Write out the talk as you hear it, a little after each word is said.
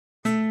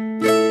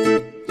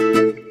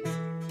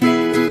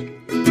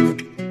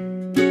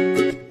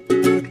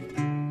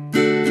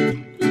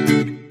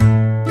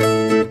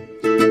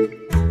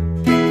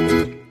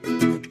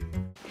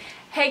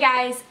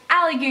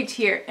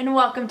here and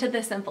welcome to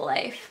The Simple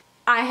Life.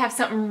 I have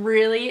something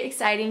really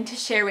exciting to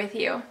share with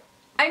you.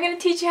 I'm going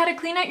to teach you how to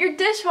clean out your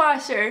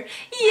dishwasher.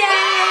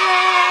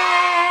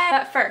 Yay!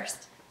 But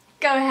first,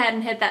 go ahead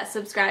and hit that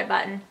subscribe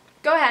button.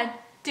 Go ahead,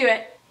 do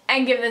it,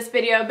 and give this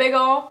video a big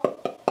ol'.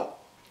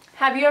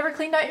 Have you ever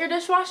cleaned out your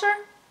dishwasher?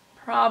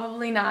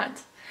 Probably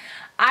not.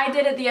 I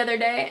did it the other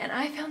day and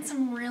I found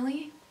some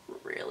really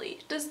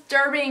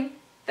disturbing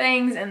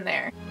things in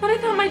there. But I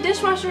thought my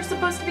dishwasher was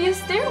supposed to be a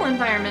sterile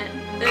environment.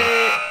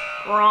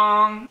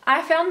 Wrong.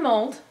 I found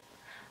mold,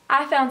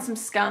 I found some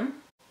scum,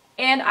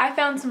 and I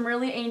found some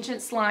really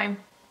ancient slime.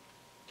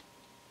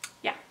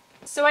 Yeah.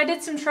 So I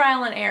did some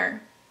trial and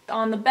error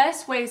on the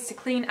best ways to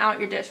clean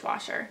out your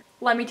dishwasher.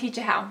 Let me teach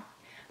you how.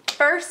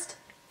 First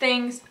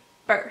things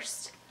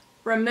first.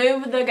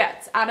 Remove the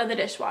guts out of the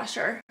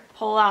dishwasher.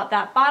 Pull out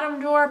that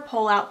bottom drawer,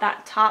 pull out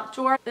that top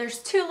drawer. There's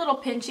two little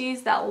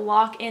pinchies that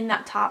lock in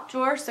that top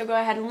drawer, so go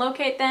ahead and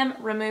locate them,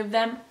 remove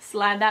them,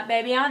 slide that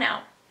baby on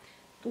out.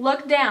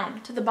 Look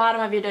down to the bottom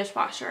of your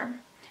dishwasher.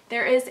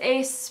 There is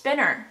a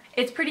spinner.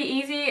 It's pretty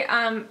easy.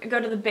 Go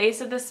to the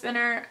base of the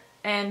spinner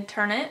and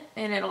turn it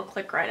and it'll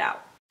click right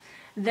out.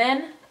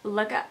 Then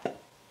look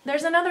up.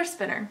 There's another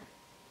spinner.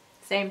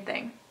 Same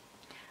thing.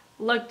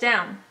 Look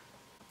down.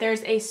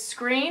 There's a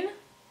screen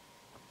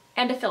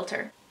and a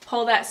filter.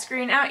 Pull that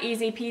screen out,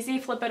 easy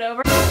peasy, flip it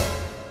over.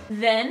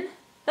 Then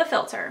the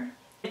filter.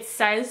 It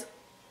says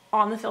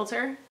on the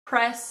filter,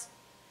 press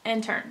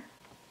and turn.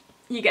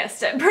 You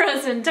guessed it,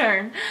 press and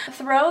turn.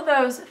 Throw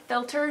those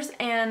filters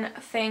and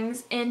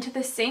things into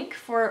the sink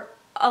for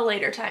a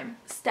later time.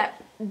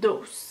 Step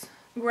dos.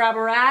 Grab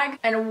a rag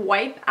and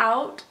wipe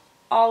out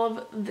all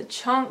of the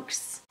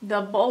chunks, the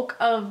bulk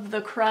of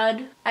the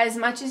crud. As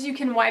much as you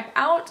can wipe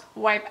out,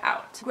 wipe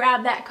out.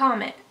 Grab that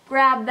Comet,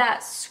 grab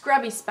that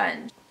scrubby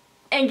sponge,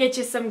 and get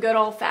you some good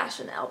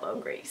old-fashioned elbow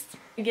grease.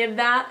 Give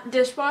that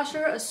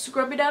dishwasher a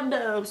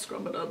scrubby-dub-dub,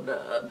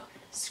 scrub-a-dub-dub.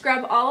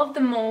 Scrub all of the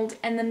mold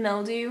and the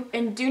mildew,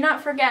 and do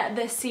not forget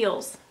the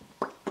seals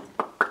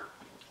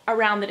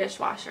around the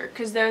dishwasher,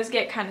 because those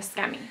get kind of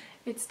scummy.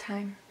 It's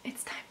time to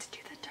do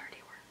the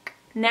dirty work.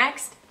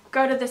 Next,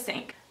 go to the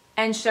sink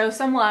and show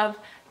some love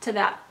to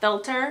that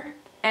filter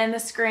and the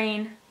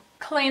screen.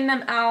 Clean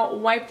them out,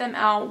 wipe them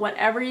out,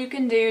 whatever you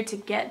can do to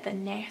get the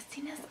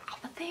nastiness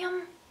off of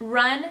them.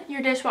 Run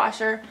your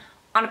dishwasher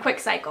on a quick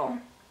cycle.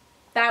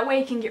 That way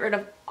you can get rid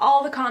of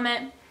all the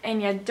Comet and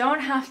you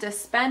don't have to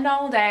spend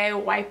all day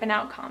wiping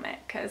out Comet,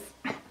 because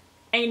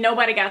ain't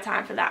nobody got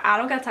time for that. I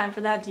don't got time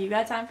for that. Do you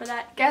got time for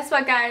that? Guess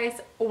what, guys?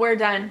 We're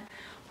done.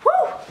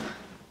 Woo!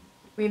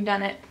 We've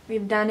done it.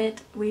 We've done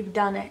it. We've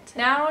done it.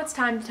 Now it's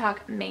time to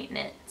talk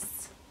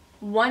maintenance.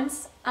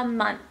 Once a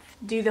month,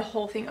 do the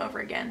whole thing over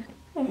again.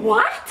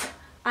 What?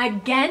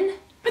 Again?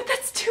 But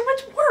that's too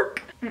much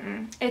work.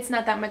 It's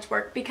not that much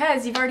work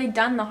because you've already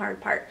done the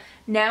hard part.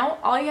 Now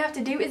all you have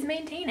to do is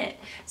maintain it.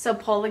 So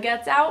pull the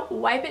guts out,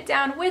 wipe it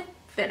down with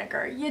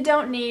vinegar. You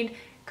don't need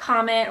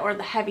Comet or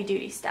the heavy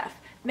duty stuff.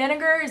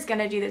 Vinegar is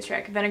gonna do the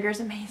trick. Vinegar is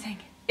amazing.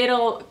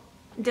 It'll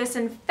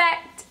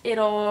disinfect,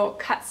 it'll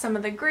cut some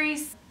of the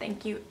grease.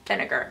 Thank you,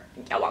 vinegar.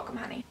 You're welcome,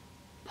 honey.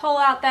 Pull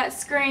out that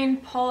screen,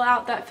 pull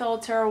out that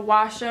filter,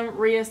 wash them,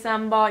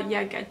 reassemble,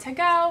 you're good to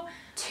go.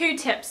 2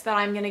 tips that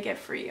I'm gonna give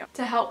for you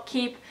to help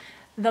keep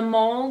the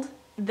mold,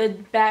 the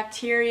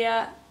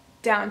bacteria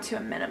down to a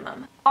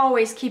minimum.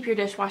 Always keep your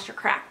dishwasher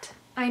cracked.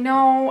 I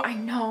know,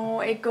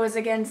 it goes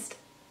against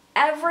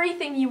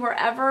everything you were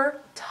ever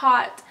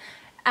taught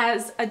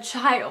as a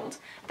child.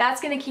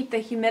 That's gonna keep the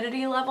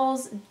humidity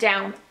levels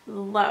down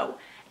low,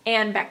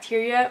 and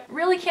bacteria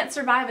really can't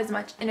survive as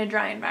much in a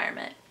dry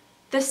environment.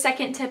 The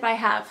second tip I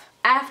have,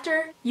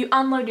 after you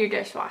unload your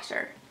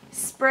dishwasher,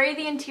 spray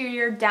the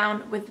interior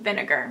down with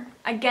vinegar.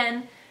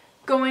 Again,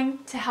 going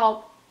to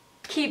help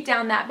keep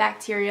down that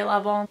bacteria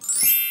level.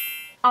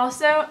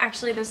 Also,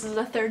 actually this is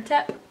the third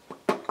tip,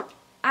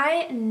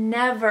 I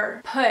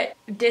never put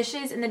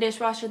dishes in the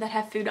dishwasher that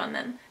have food on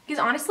them. Because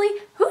honestly,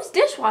 whose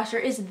dishwasher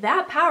is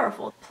that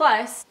powerful?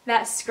 Plus,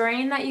 that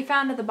screen that you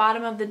found at the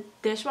bottom of the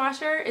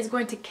dishwasher is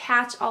going to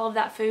catch all of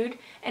that food.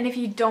 And if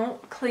you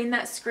don't clean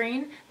that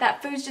screen,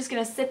 that food's just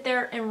gonna sit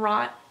there and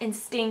rot and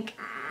stink.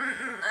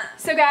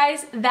 So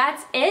guys,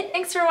 that's it.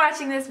 Thanks for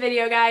watching this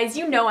video, guys.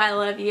 You know I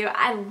love you.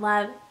 I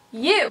love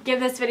you. Give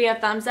this video a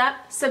thumbs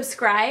up,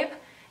 subscribe,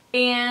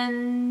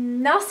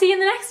 and I'll see you in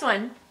the next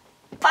one.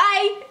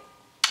 Bye!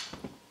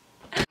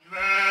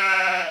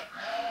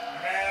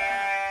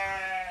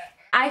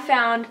 I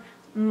found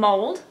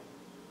mold,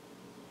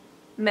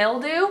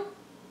 mildew,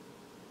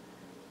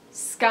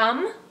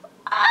 scum,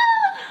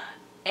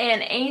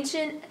 and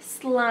ancient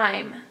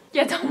slime.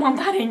 You don't want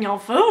that in your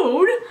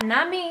food.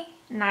 Not me,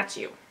 not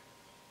you.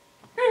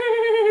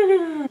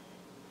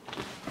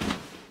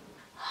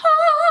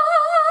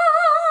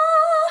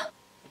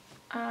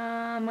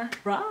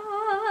 Rise.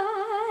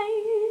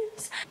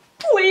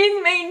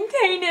 Please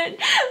maintain it.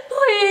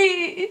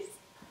 Please.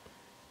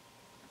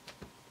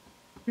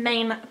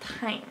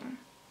 Maintain.